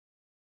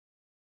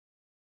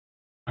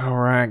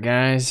Alright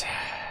guys,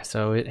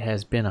 so it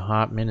has been a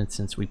hot minute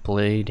since we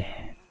played,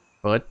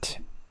 but,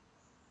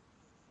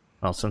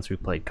 well, since we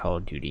played Call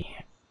of Duty,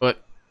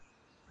 but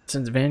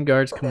since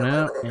Vanguard's coming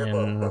out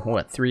in,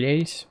 what, 3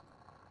 days?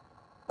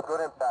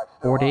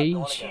 4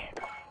 days?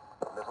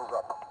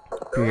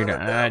 Figured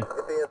I'd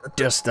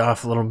dust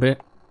off a little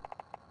bit,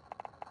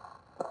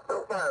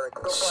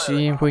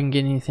 see if we can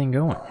get anything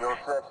going.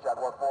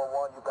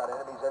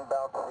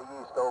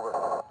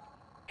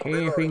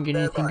 See if we can get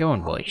anything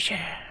going, boys.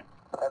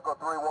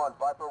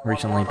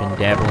 Recently been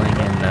dabbling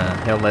in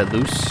Hell Let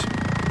Loose,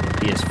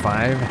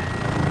 PS5.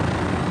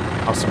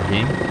 Awesome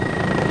game.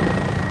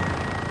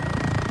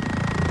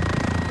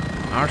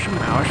 Awesome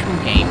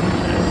game.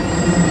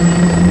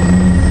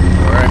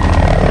 Alright.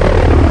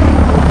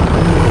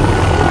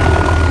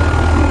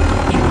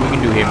 See what we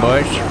can do here,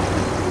 boys.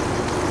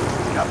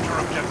 Capture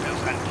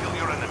objectives and kill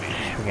your enemies.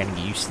 We gotta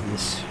get used to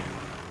this.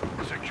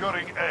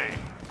 Securing A.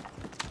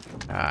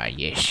 Ah,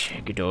 yes.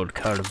 Good old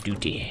Call of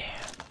Duty.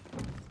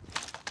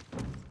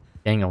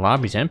 Dang, the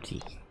lobby's empty.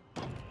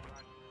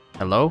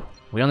 Hello?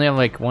 We only have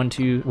like we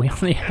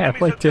only have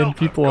like 10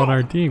 people on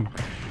our team.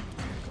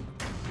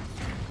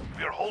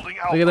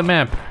 Look at the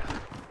map.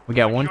 We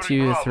got 1,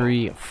 2,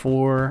 3,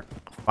 4,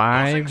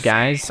 5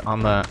 guys on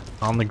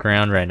the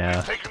ground right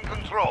now.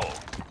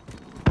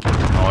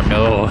 Oh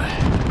no.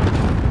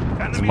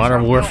 It's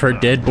Modern Warfare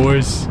dead,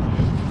 boys.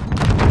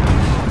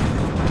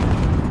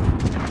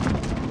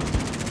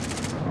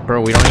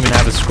 Bro, we don't even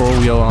have a scroll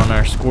wheel on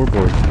our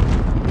scoreboard.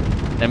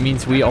 That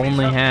means we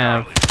only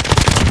have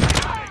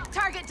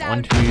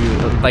 1,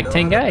 2, like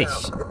 10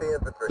 guys.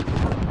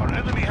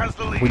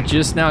 We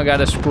just now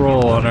got a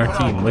scroll on our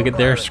team. Look at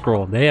their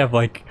scroll. They have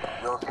like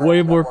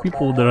way more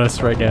people than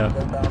us right now.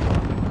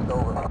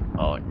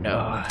 Oh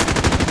no.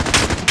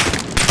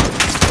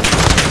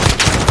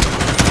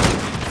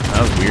 That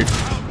was weird.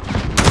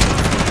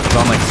 It's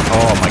on like,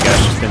 oh my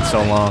gosh, it's been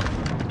so long.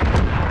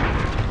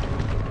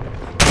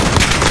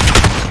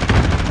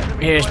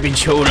 Yeah, it's been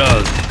so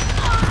long.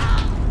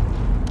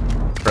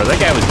 Bro, that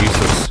guy was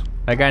useless.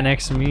 That guy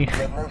next to me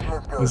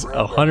was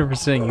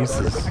 100%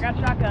 useless. I got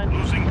shotgun.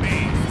 Losing B.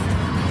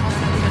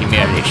 Get me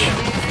out of this shit.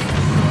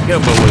 Get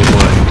up away,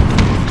 boy.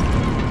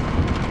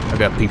 I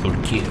got people to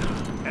kill.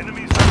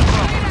 Enemies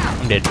have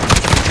I'm dead.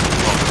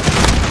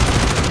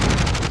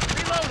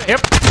 Yep.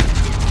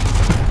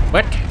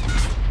 What?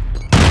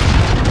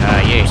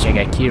 Ah, yes, I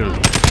got killed.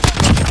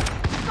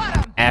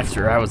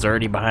 After I was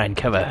already behind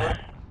cover.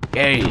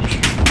 Gage.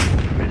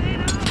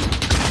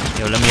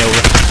 Yo, let me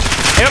over.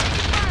 Yep.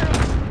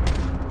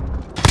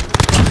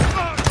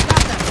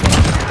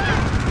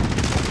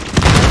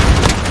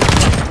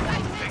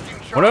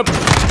 What up,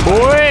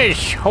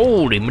 boys?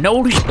 Holy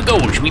notice my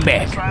goals, we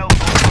back.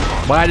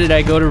 Why did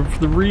I go to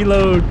the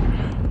reload?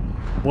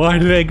 Why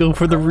did I go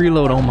for the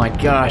reload? Oh my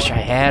gosh, I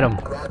had him.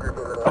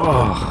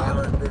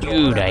 Oh,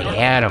 dude, I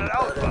had him.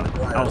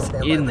 I was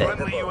in that.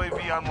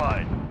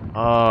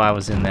 Oh, I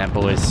was in that,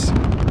 boys.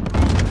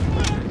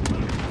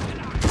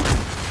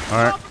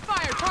 Alright.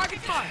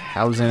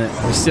 I was in it.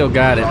 We still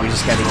got it. We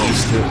just gotta get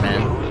used to it,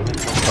 man.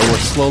 Oh, we're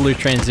slowly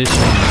transitioning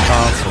the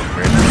console.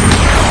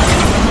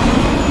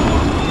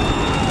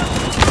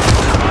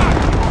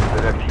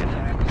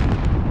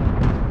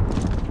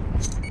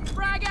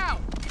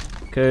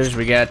 Because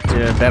we got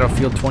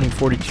Battlefield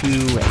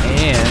 2042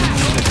 and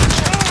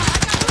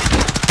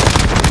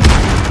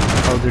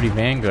Call of Duty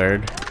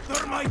Vanguard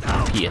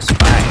on PS5.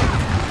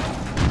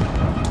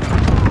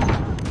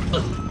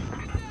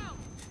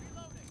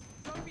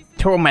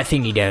 Throw my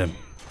thingy down.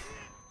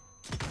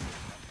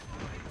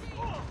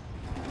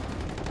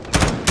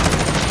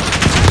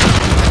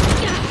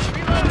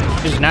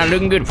 This is not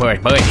looking good for us,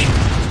 boys.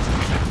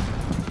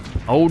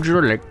 Hold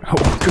your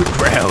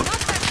ground.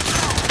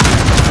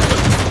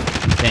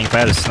 Dang, if I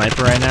had a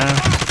sniper right now,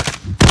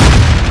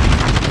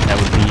 that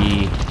would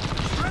be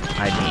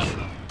ideal.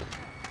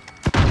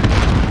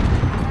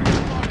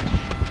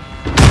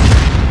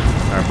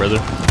 Alright, brother.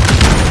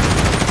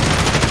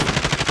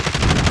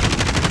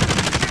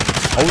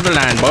 Hold the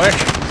line, boys.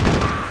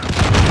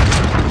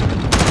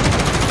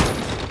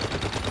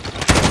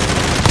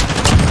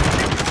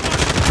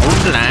 Hold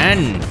the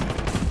line.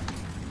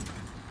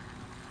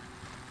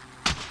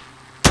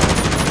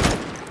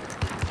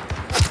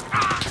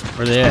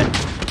 Where they at?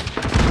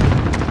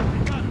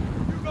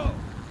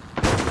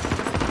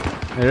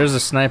 There's a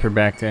sniper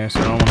back there, so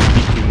I don't want to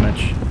peek too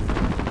much.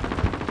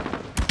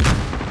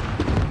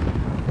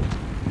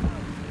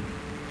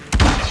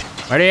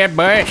 Where they at,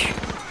 boys?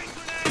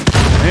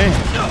 Hey.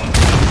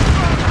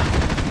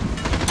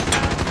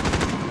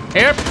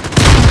 Yep.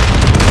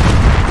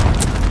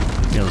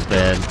 Feels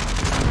bad.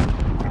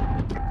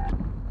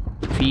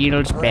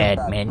 Feels bad,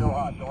 man.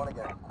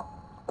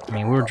 I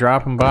mean, we were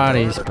dropping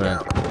bodies,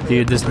 but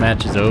dude, this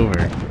match is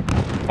over.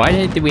 Why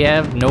did we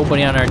have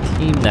nobody on our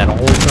team that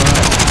whole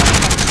time?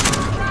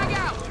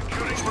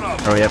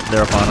 Oh, yep,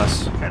 they're up on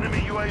us.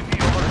 Enemy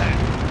UAV overhead.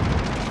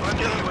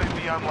 Friendly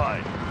UAV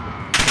online.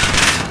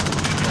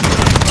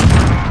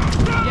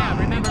 Yeah,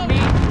 remember me?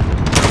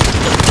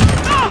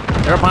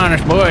 They're upon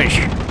us, boys.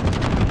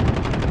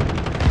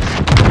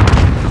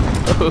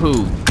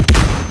 Whoa.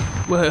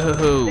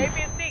 Whoa.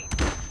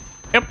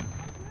 Yep.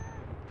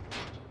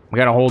 We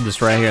gotta hold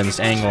this right here in this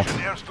angle.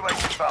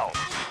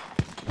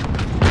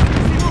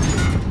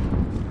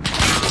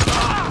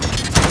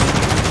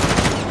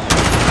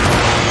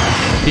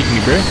 Peek me,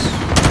 bro.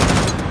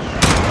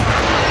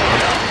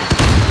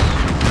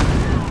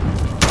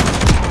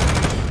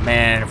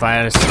 Man, if I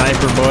had a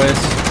sniper, boys.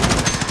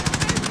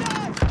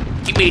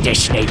 Give me the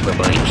sniper,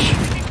 boys.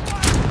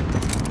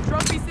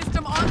 Trophy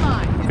system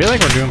online. I feel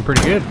like we're doing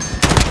pretty good.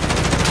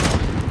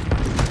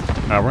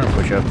 Alright, we're gonna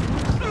push up.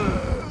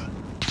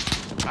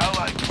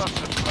 Allied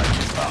cluster strike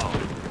found.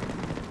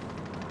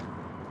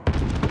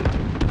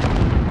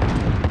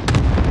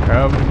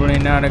 Probably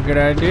not a good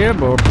idea,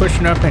 but we're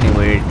pushing up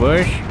anyways,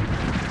 boys.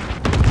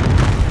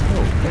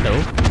 Oh, hello.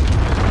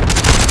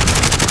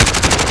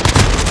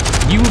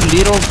 You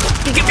little...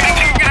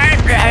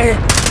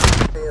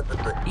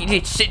 You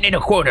just sitting in a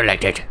corner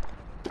like that.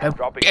 How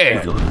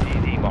dare you?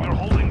 You're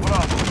holding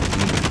Bravo.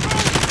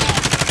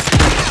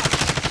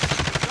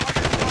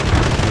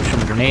 There's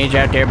some grenades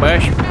out there,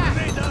 boys.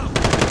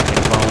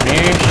 On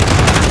this.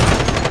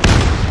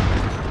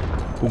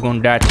 Who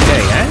gonna die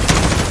today, huh?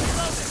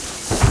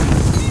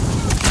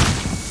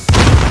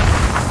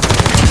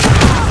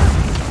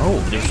 Oh,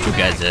 there's two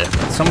guys there.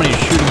 Somebody's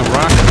shooting a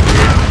rocket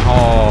here.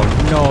 Oh,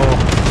 no.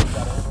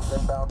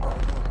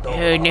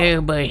 Oh,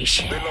 no,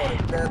 boys.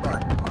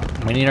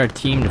 We need our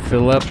team to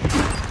fill up.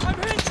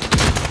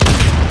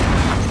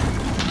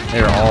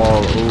 They're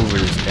all over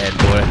this bad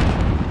boy.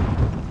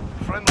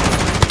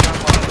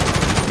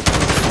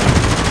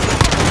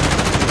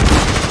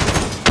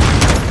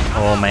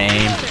 Oh, my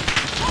aim.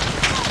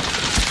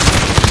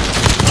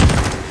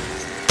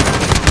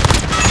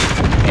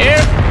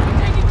 Yep.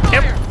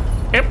 Yep.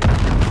 Yep.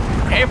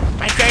 Yep.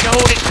 I tried to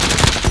hold it.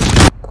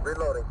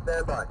 Reloading,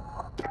 stand by.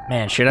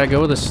 Man, should I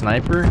go with a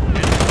sniper?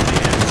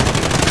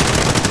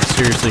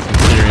 Seriously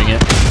considering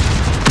it.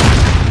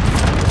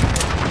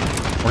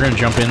 We're gonna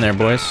jump in there,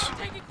 boys.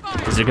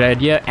 Is it a good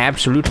idea?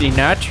 Absolutely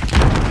not.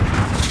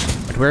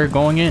 But we're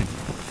going in.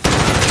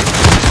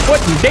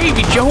 What in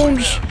Davy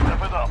Jones?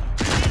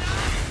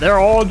 They're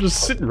all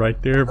just sitting right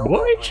there,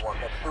 boys.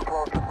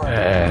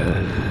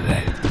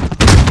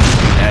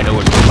 I know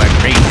what's for my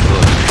range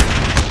book.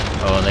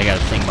 Oh, they got a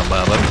thing, my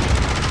baba.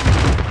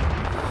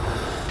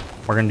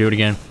 We're gonna do it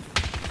again.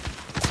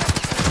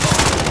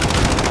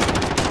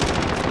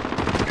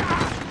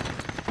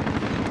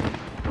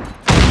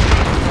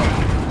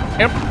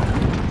 Yep.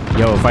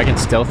 Yo, if I can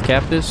stealth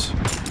cap this.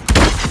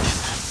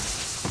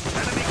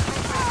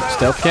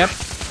 Stealth cap?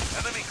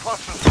 Enemy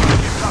cluster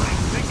strike incoming.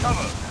 Take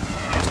cover.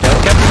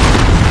 Stealth cap?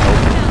 Oh,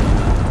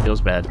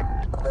 feels bad.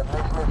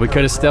 We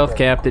could have stealth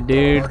capped it,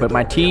 dude, but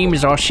my team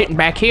is all shitting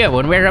back here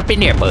when we're up in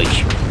there,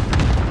 boys.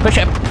 Push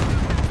up.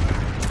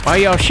 Why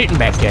y'all shitting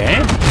back there,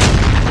 eh?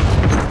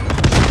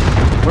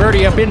 We're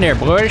already up in there,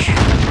 boys.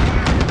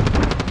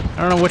 I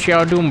don't know what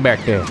y'all doing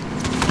back there.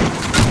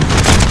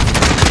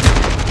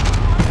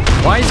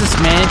 Why is this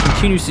man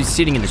continuously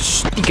sitting in the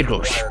stinking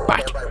little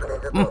spot?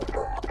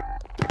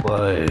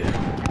 Whoa.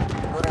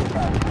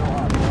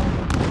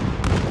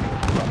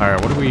 Alright,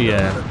 what do we,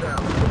 if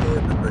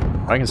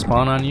I can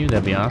spawn on you,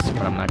 that'd be awesome,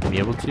 but I'm not gonna be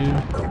able to.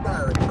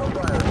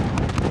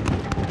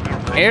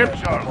 Yep.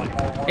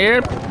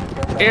 Yep.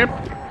 Yep.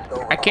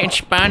 I can't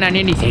spawn on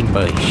anything,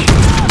 boys.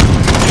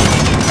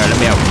 Alright, let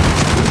me out.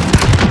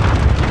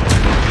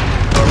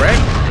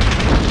 Alright.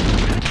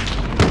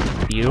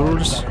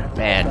 Feels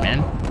bad,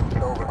 man.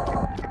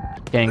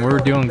 Dang, we were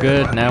doing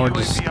good, now we're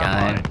just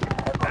dying.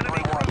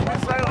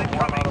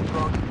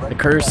 The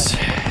curse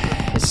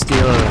is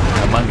still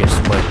among us,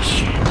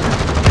 boys.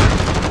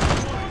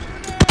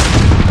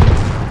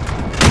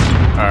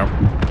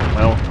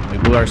 Well, we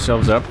blew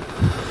ourselves up.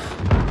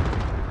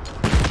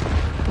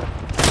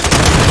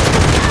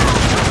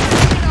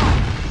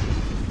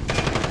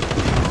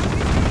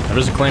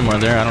 There's a claymore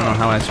there, I don't know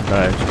how I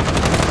survived.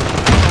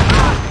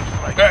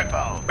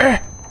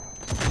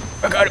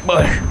 I got it,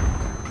 boy.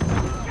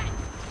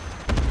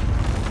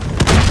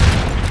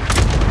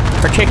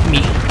 Protect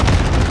me.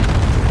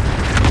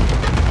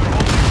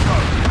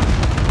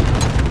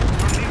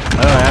 I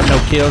have no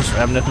kills. I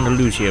have nothing to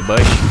lose here,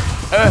 boys.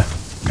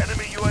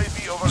 Enemy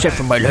UAV overhead. Except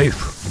for my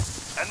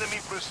life. Enemy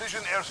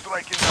precision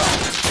airstrike inbound.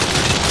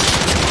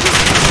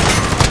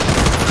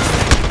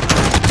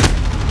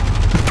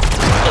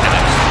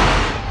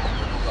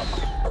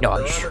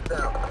 Nice.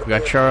 We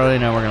got Charlie.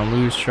 Now we're gonna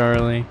lose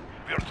Charlie.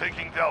 We're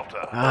taking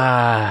Delta.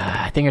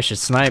 I think I should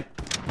snipe,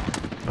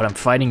 but I'm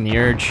fighting the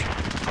urge.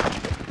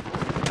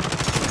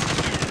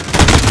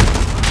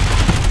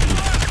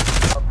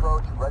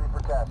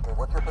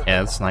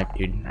 Yeah, let's snipe,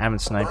 dude. I haven't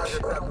sniped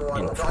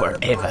in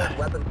forever.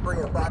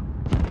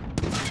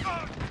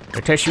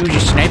 But just use your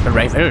sniper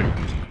rifle.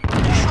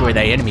 Destroy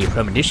that enemy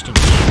from a distance.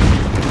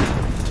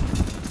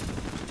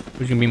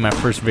 Who's gonna be my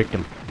first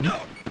victim? Come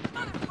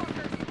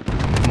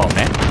on,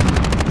 man.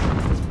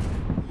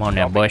 Come on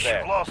now, boys.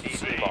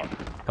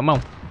 Come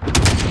on.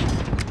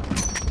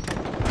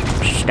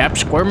 Stop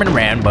squirming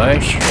around,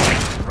 boys.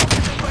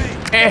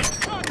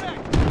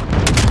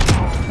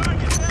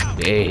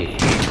 Yeah.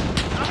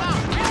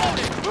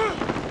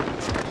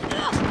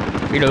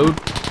 Reload.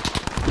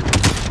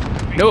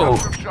 No.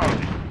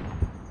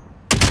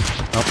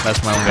 Oh,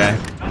 that's my own guy.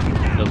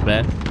 Feels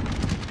bad.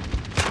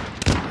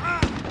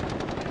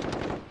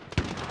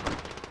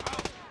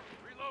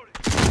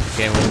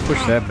 Okay, well, we'll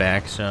push that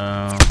back, so...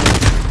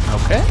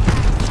 Okay.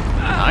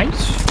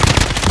 Nice.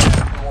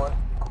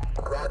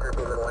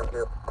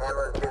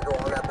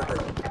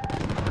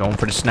 Going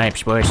for the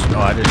snipes, boys. Oh,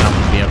 I did not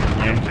want to be up in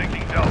there.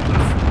 Taking Delta.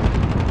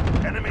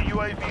 Enemy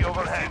UAV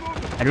overhead.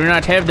 I do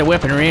not have the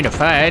weaponry to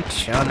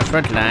fight on the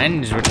front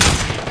lines.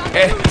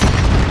 Eh.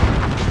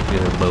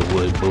 Good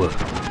boy.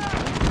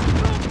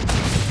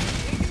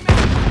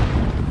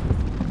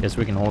 Guess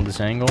we can hold this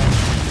angle.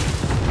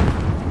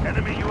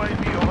 Enemy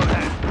UAV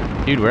overhead.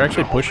 Dude, we're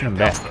actually pushing him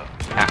back.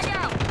 Ah.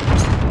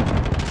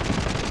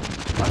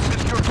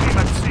 Assist your team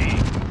at sea.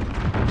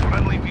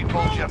 Friendly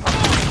people jet.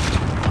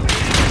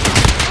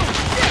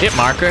 Hit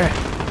marker.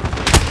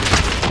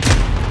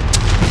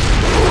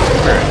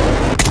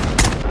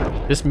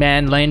 This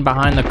man laying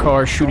behind the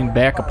car shooting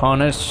back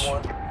upon us.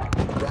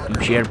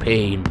 You shall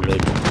pay in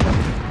blood.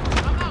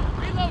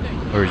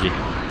 Where is he?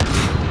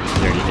 He's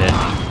already dead.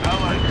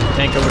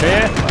 Tank over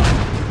there.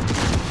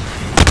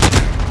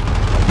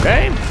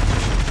 Okay.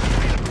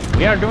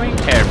 We are doing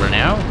terrible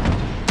now.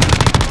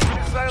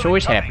 It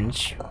always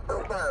happens.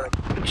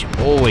 It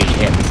always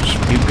happens.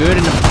 Do good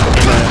in the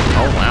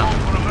oh wow.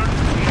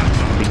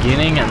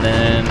 Beginning and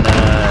then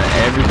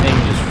everything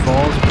just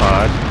falls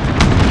apart.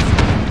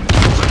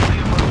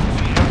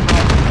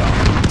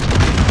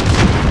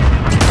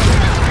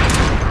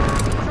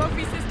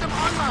 Trophy system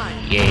online.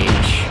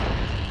 Yes.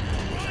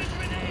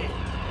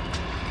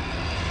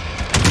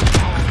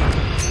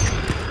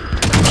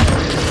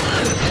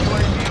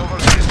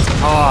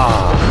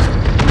 Oh.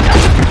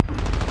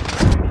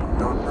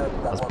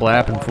 I was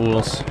blapping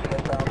fools.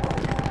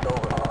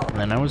 And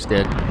then I was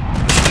dead.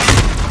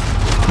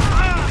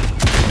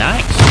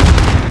 Nice.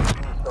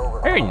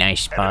 Very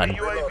nice spawn.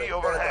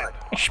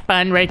 I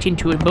spawned right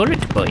into a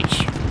bullet,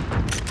 boys.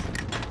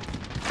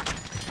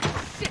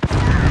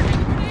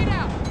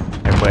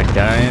 Everybody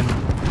dying.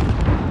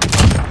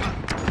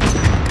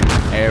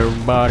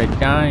 Everybody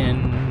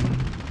dying.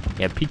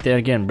 Yeah, peek that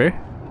again, bro.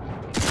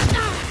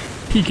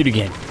 Peek it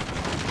again.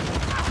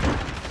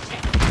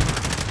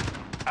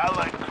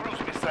 Allied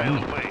cruise missile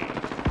away.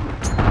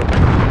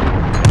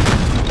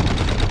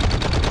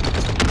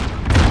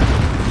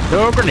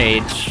 Throw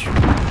grenades.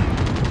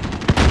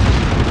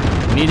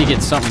 We need to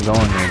get something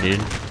going here,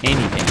 dude.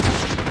 Anything.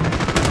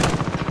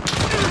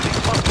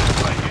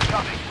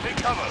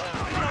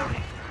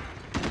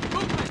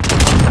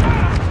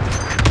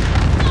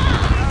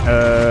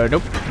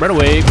 Nope. Run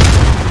away.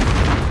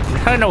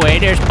 Run away,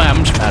 there's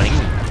bombs falling.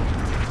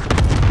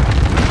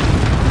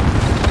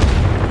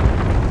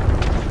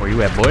 Where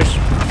you at, boys?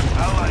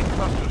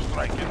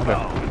 Okay.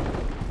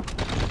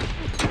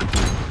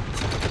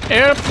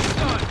 Yep.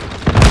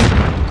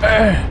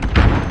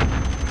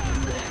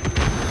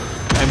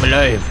 I'm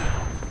alive.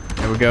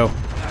 There we go.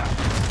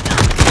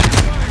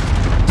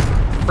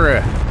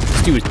 Bruh.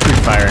 This dude was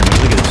pre-firing me.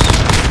 Look at this.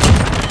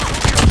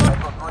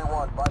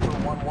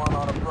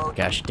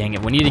 Gosh dang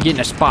it. We need to get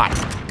in a spot.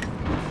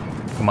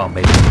 Come on,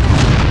 baby.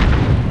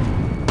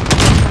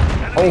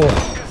 Oh.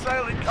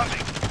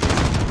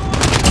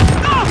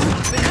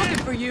 Been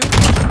looking for you.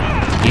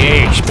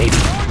 Yes, baby.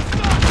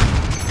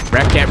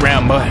 Rack that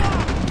round, boy.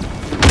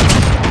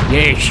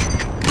 Yes.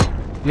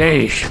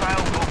 Yes.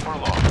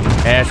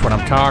 That's what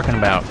I'm talking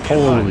about.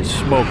 Holy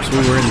smokes, we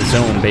were in the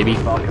zone, baby.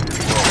 Come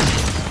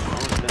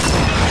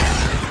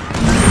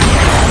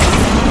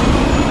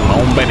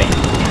on, baby.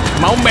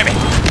 Come on, baby.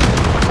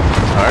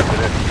 Alright.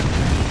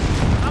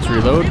 Let's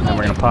reload, and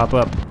we're gonna pop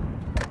up.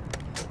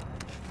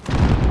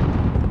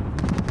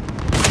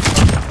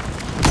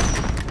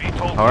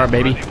 Alright,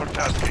 baby.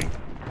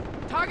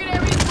 Target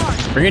area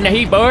marked. Bring in the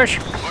heat, boys.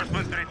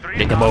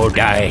 Get the bold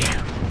guy.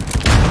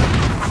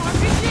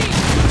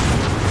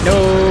 No,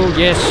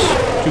 yes.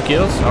 2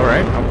 kills.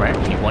 Alright, alright.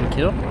 We need 1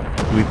 kill.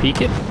 Do we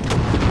peek it?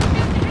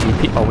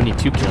 Oh, we need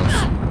 2 kills.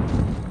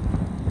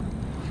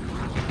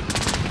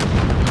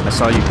 I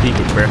saw you peek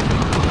it, bro.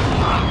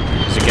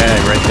 There's a guy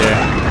right there.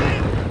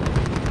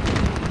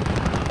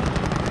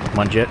 Come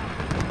on, Jet.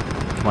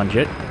 Come on,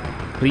 Jet.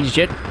 Please,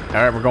 Jet.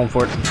 Alright, we're going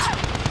for it.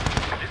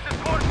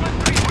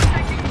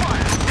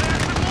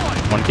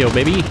 1 kill,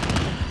 baby.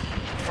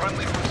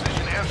 Friendly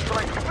precision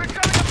airstrike.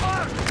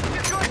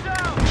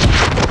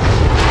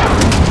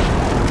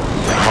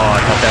 Oh, I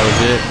thought that was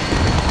it.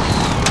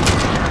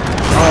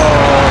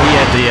 Oh,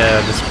 he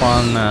had the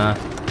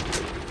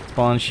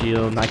spawn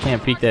shield. I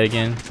can't peek that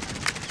again.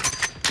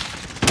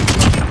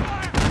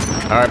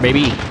 Alright,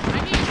 baby.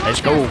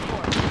 Let's go.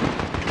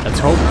 Let's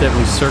hope that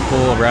we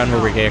circle around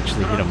where we can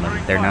actually hit them.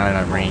 They're not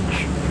out of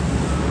range.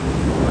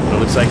 It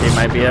looks like they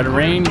might be out of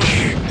range.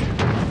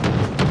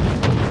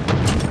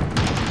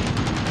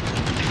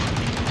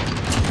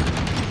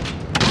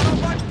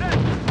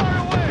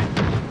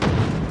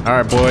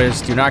 Alright,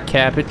 boys. Do not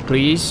cap it,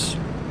 please.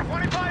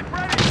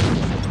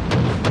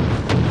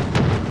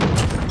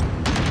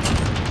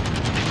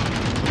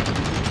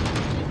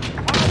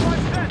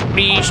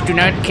 Please do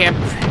not cap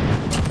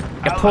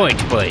the point,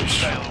 boys.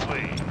 Sail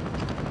away.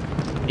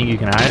 Think you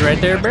can hide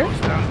right there, bro?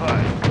 Stand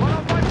by.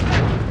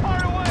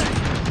 Fire away.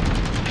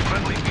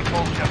 Friendly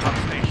people jet on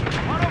station.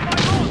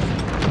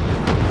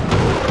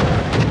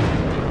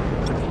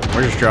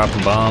 We're just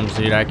dropping bombs,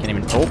 dude. I can't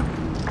even. Oh,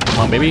 come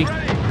on, baby.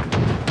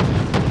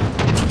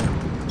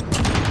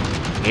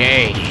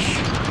 Yes.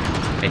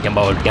 Let them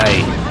all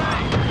die.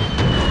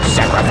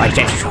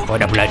 Sacrifices for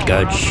the blood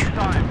gods.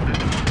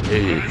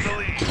 Ugh.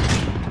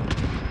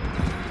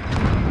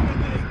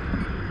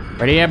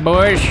 Ready up,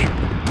 boys?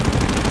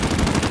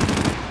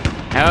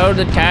 How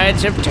the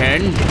tides have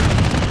turned.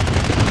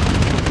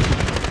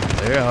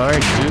 Where are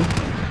you?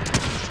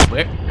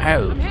 Where?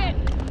 How? Enemy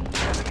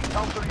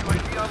counter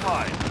UAV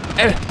online.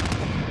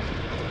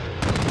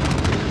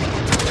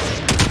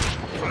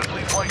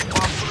 Friendly white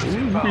phosphorus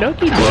inbound.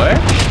 Lucky boy.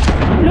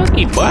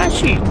 Lucky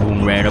bossy.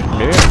 Boom ran up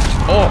there.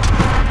 Oh!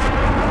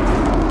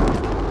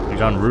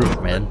 He's on the roof,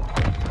 man.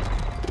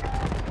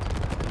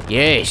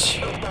 Yes.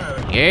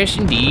 Yes,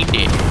 indeed.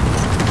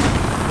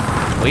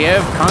 We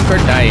have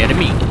conquered thy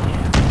enemy.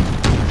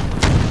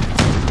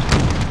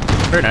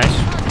 Very nice.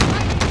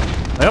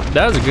 Yep,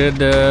 that was a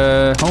good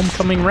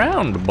homecoming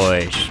round,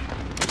 boys.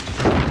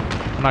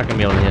 I'm not gonna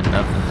be able to hit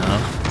nothing, though.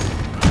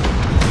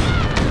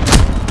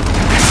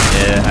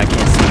 Yeah, I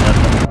can't see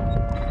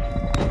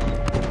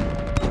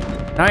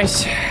nothing.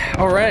 Nice.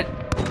 Alright.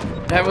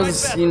 That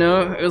was, you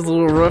know, it was a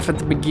little rough at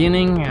the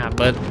beginning,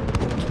 but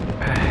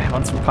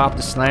once we popped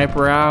the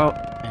sniper out,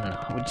 and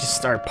we just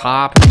started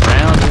popping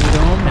rounds into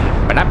them, and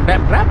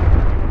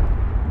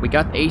we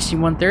got the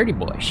AC-130,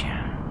 boys.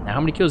 Now,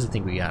 how many kills do you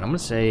think we got? I'm gonna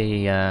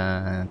say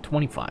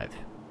 25.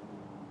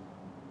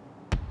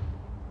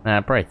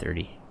 Nah, probably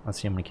 30. Let's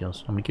see how many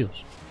kills. How many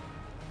kills?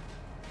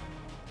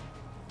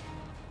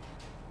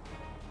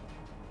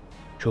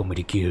 Show me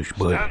the kills,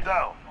 boy. Stand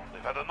down.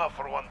 They've had enough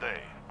for one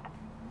day.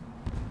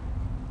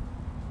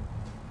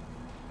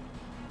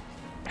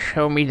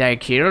 Show me thy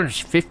kills.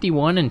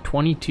 51 and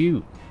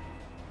 22.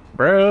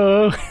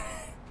 Bro.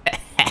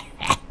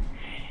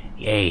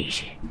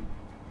 Yes.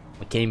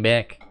 We came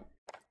back.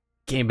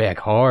 Came back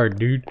hard,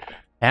 dude.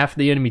 Half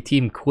the enemy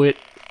team quit.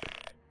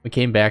 We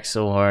came back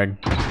so hard.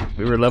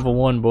 We were level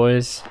 1,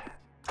 boys.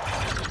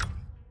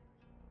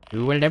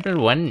 We were level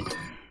 1.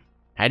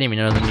 I didn't even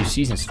know the new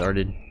season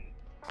started.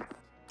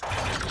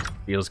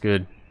 Feels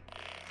good.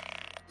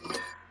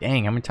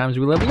 Dang, how many times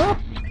we leveled up?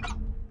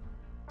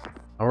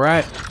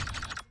 Alright.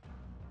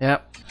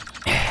 Yep.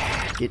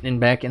 Getting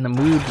back in the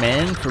mood,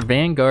 man, for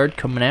Vanguard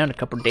coming out in a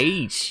couple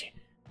days.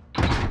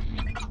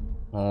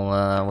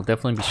 We'll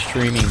definitely be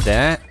streaming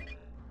that.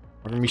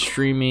 We're gonna be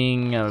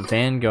streaming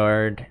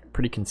Vanguard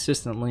pretty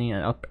consistently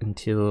up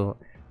until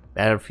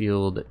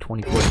Battlefield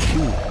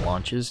 2042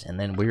 launches, and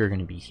then we're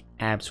gonna be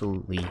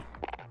absolutely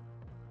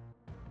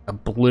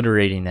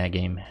obliterating that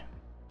game.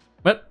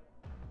 But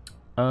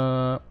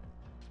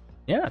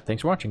yeah,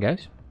 thanks for watching,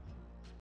 guys.